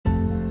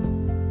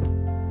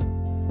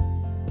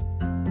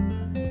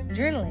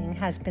Journaling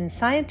has been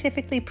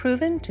scientifically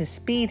proven to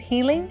speed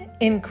healing,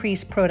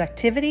 increase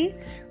productivity,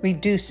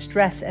 reduce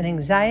stress and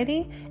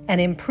anxiety,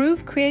 and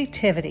improve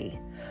creativity.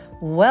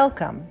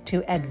 Welcome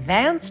to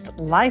Advanced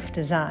Life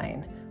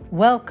Design.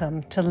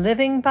 Welcome to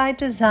living by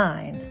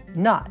design,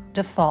 not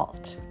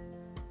default.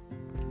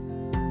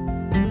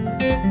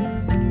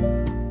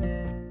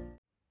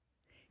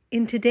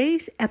 In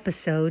today's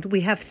episode,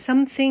 we have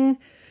something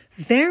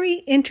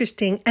very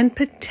interesting and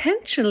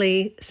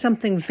potentially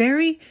something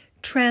very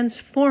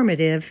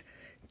transformative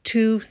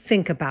to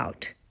think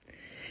about.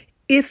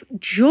 If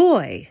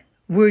joy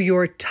were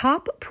your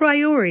top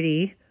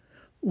priority,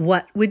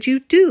 what would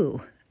you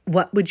do?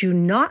 What would you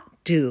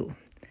not do?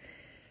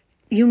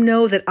 You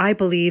know that I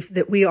believe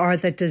that we are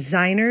the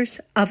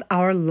designers of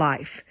our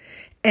life.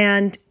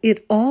 And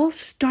it all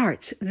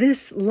starts,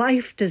 this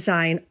life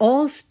design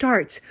all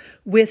starts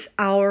with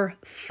our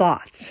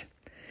thoughts.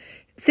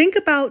 Think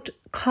about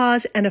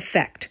cause and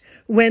effect.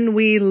 When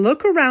we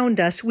look around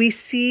us, we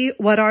see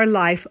what our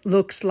life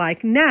looks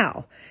like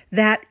now.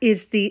 That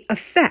is the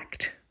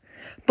effect.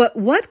 But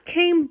what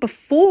came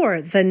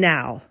before the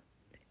now?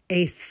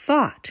 A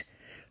thought.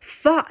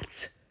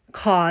 Thoughts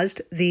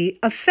caused the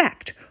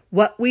effect.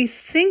 What we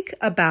think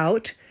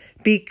about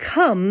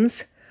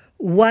becomes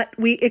what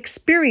we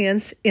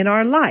experience in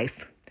our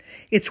life.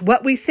 It's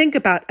what we think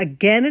about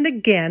again and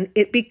again.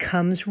 It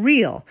becomes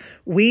real.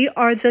 We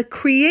are the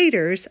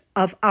creators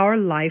of our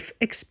life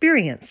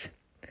experience.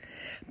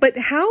 But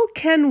how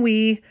can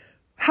we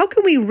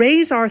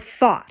raise our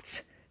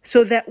thoughts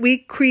so that we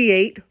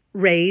create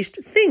raised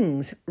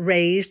things,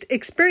 raised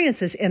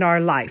experiences in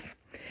our life?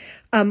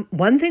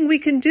 One thing we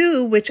can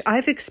do, which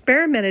I've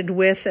experimented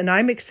with and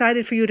I'm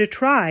excited for you to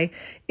try,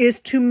 is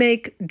to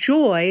make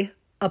joy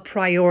a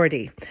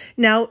priority.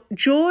 Now,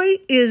 joy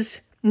is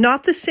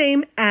not the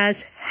same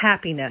as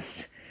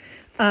happiness.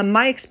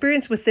 My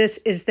experience with this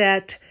is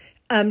that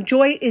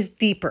joy is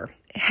deeper.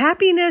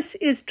 Happiness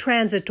is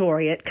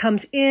transitory. It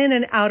comes in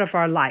and out of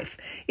our life.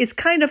 It's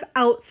kind of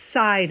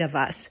outside of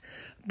us.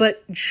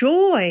 But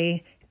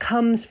joy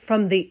comes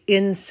from the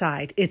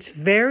inside. It's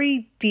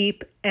very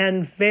deep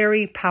and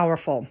very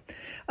powerful.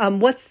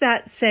 What's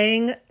that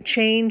saying?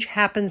 Change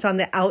happens on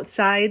the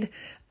outside.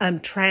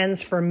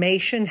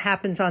 Transformation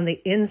happens on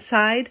the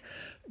inside.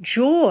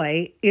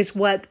 Joy is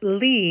what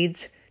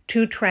leads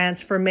to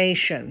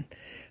transformation.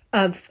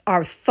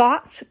 Our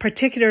thoughts,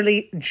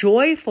 particularly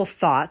joyful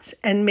thoughts,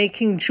 and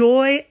making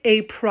joy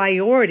a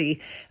priority,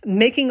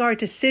 making our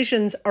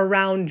decisions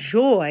around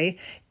joy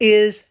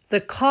is the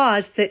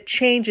cause that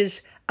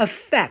changes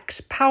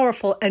effects,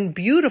 powerful and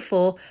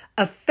beautiful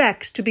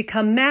effects to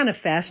become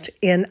manifest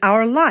in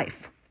our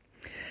life.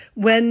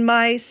 When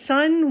my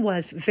son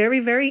was very,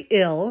 very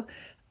ill,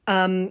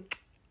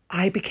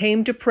 I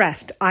became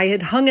depressed. I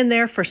had hung in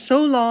there for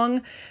so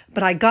long,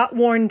 but I got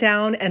worn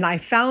down and I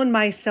found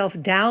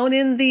myself down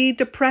in the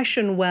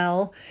depression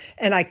well,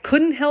 and I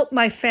couldn't help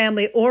my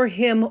family or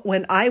him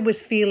when I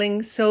was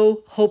feeling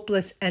so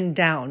hopeless and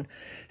down.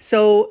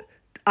 So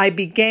I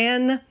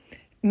began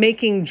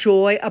making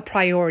joy a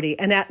priority.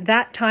 And at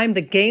that time,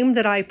 the game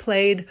that I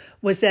played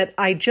was that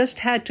I just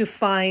had to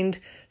find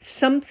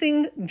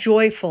something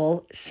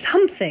joyful,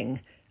 something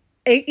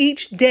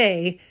each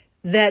day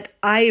that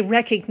I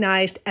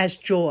recognized as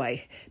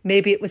joy.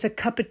 Maybe it was a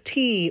cup of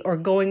tea or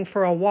going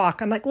for a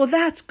walk. I'm like, well,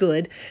 that's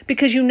good,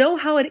 because you know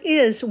how it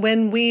is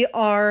when we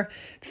are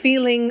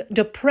feeling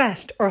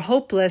depressed or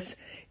hopeless.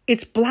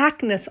 It's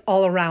blackness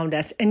all around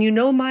us. And you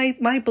know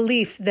my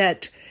belief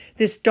that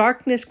this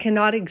darkness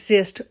cannot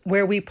exist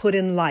where we put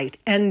in light.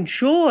 And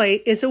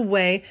joy is a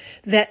way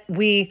that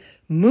we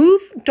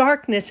move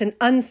darkness and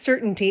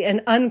uncertainty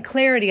and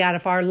unclarity out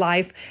of our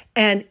life,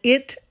 and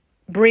it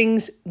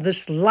brings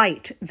this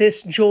light,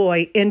 this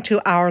joy into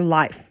our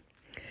life.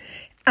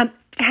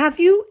 Have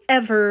you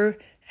ever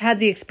had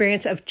the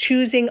experience of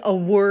choosing a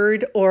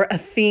word or a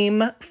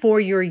theme for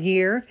your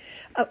year?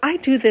 I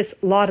do this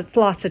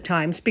lots of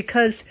times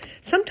because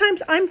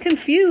sometimes I'm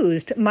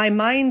confused. My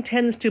mind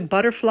tends to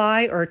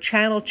butterfly or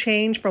channel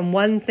change from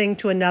one thing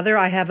to another.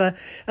 I have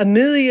a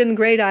million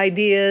great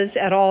ideas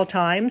at all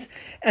times,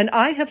 and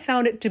I have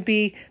found it to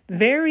be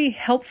very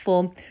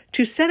helpful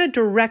to set a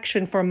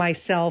direction for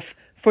myself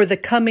for the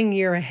coming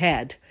year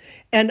ahead.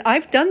 And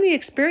I've done the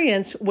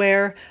experience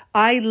where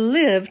I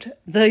lived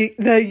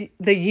the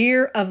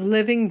year of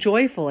living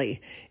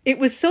joyfully. It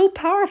was so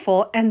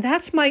powerful, and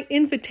that's my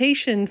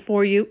invitation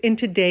for you in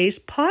today's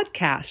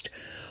podcast.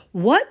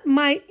 What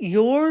might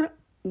your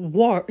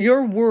world,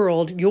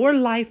 your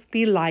life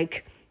be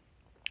like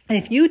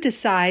if you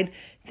decide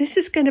this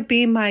is going to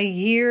be my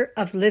year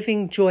of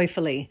living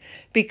joyfully?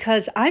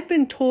 Because I've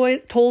been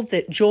told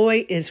that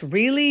joy is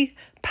really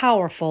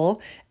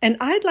powerful, and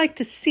I'd like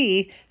to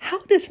see,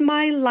 how does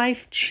my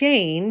life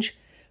change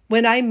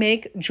when I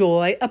make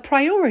joy a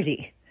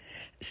priority?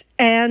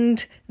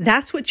 And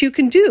that's what you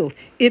can do.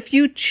 If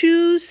you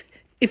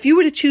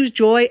were to choose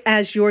joy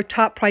as your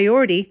top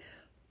priority,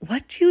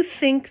 what do you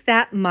think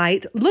that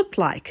might look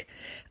like?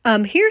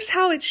 Here's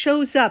how it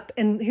shows up,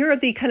 and here are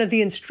the kind of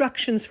the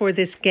instructions for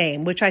this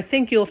game, which I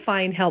think you'll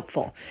find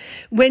helpful.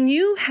 When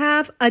you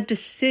have a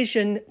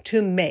decision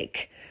to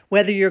make,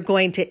 whether you're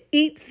going to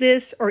eat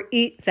this or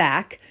eat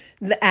that,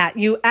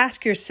 you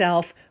ask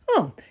yourself,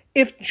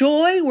 if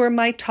joy were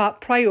my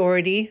top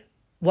priority,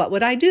 what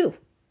would I do?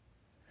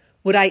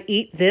 Would I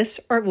eat this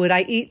or would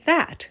I eat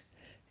that?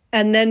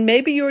 And then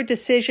maybe your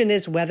decision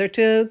is whether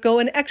to go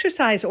and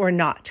exercise or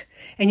not.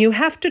 And you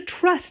have to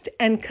trust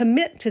and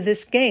commit to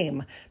this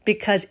game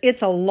because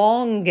it's a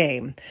long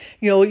game.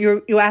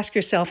 You ask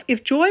yourself,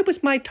 if joy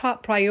was my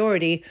top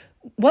priority,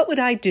 what would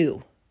I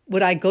do?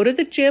 Would I go to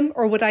the gym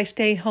or would I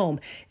stay home?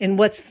 And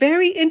what's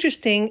very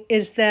interesting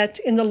is that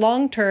in the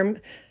long term,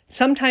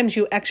 sometimes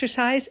you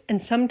exercise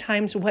and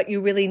sometimes what you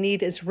really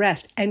need is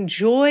rest. And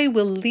joy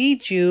will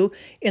lead you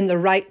in the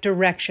right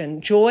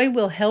direction. Joy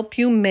will help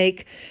you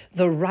make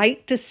the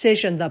right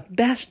decision, the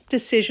best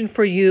decision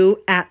for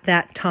you at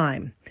that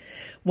time.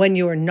 When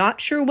you are not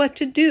sure what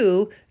to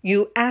do,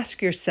 you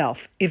ask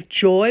yourself, if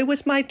joy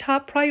was my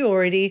top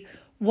priority,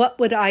 what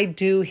would I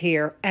do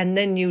here? And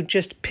then you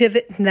just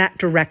pivot in that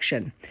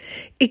direction.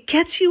 It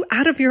gets you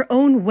out of your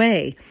own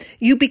way.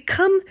 You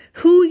become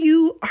who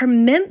you are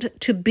meant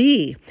to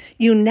be.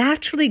 You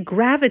naturally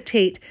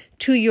gravitate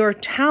to your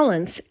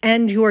talents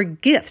and your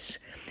gifts.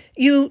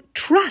 You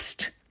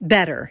trust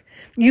better.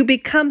 You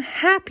become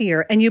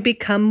happier and you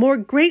become more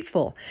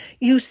grateful.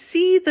 You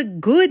see the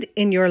good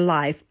in your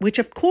life, which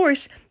of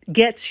course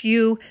gets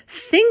you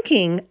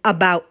thinking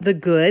about the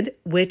good,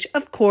 which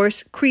of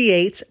course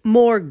creates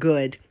more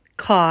good,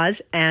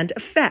 cause and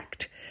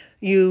effect.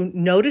 You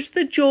notice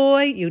the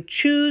joy, you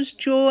choose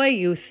joy,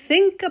 you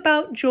think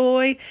about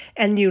joy,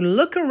 and you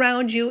look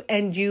around you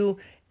and you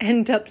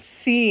end up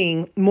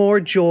seeing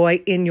more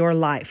joy in your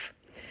life.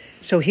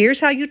 So here's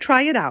how you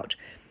try it out.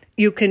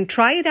 You can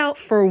try it out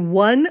for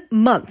 1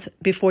 month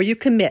before you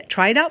commit.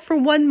 Try it out for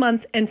 1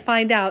 month and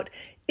find out,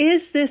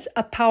 is this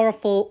a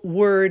powerful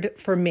word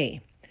for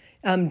me?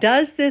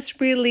 Does this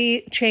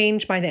really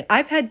change my thing?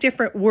 I've had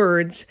different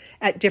words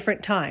at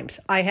different times.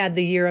 I had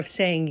the year of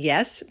saying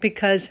yes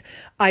because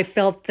I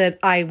felt that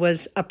I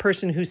was a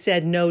person who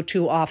said no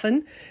too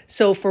often.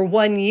 So for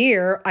 1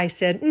 year, I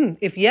said,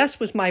 if yes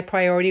was my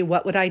priority,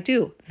 what would I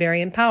do?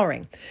 Very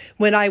empowering.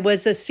 When I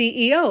was a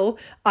CEO,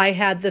 I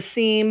had the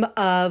theme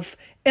of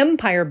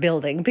empire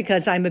building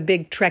because I'm a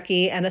big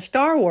Trekkie and a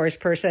Star Wars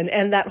person.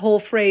 And that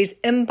whole phrase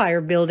empire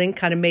building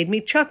kind of made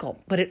me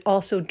chuckle, but it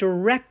also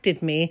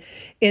directed me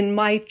in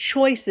my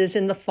choices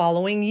in the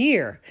following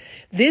year.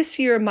 This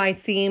year, my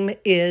theme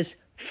is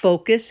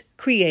focus,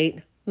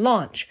 create,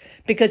 launch,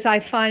 because I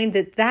find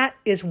that that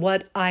is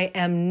what I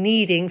am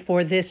needing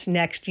for this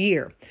next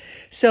year.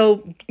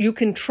 So you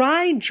can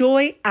try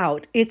joy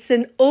out. It's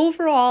an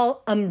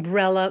overall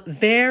umbrella,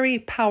 very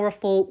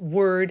powerful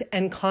word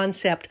and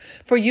concept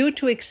for you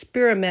to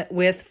experiment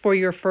with for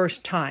your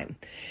first time.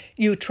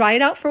 You try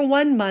it out for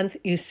 1 month.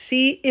 You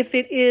see if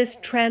it is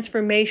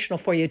transformational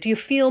for you. Do you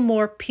feel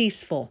more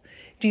peaceful?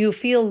 Do you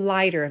feel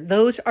lighter?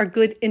 Those are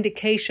good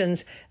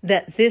indications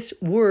that this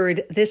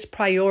word, this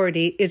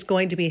priority is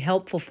going to be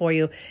helpful for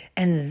you.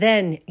 And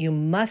then you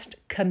must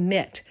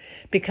commit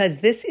because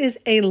this is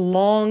a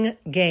long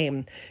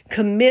game.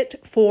 Commit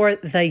for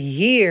the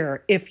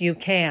year if you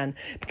can.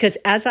 Because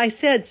as I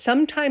said,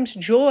 sometimes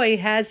joy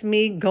has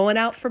me going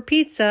out for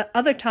pizza.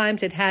 Other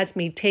times it has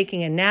me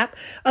taking a nap.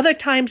 Other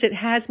times it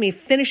has me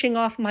finishing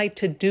off my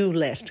to-do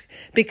list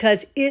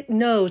because it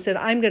knows that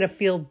I'm going to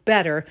feel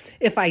better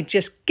if I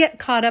just get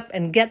caught up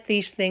and get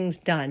these things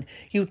done.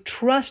 You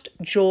trust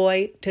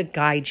joy to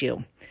guide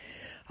you.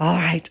 All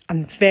right,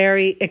 I'm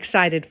very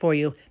excited for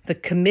you. The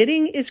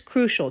committing is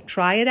crucial.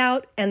 Try it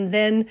out and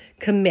then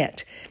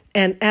commit.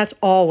 And as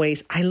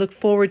always, I look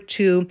forward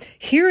to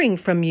hearing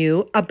from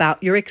you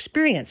about your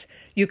experience.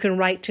 You can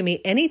write to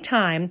me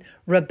anytime,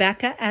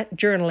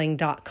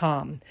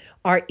 Rebecca@journaling.com,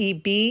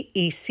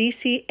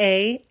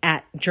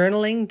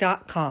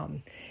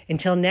 REBECCA@journaling.com.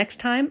 Until next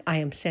time, I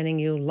am sending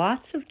you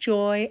lots of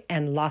joy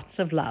and lots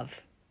of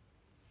love.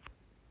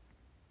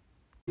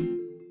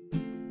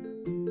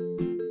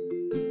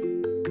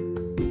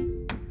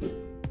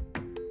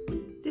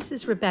 This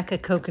is Rebecca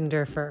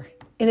Kokendorfer.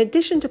 In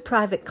addition to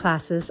private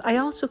classes, I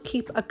also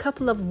keep a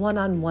couple of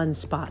one-on-one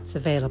spots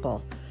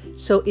available.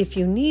 So if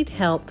you need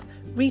help,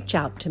 reach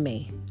out to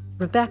me,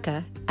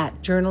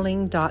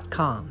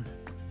 Rebecca@journaling.com.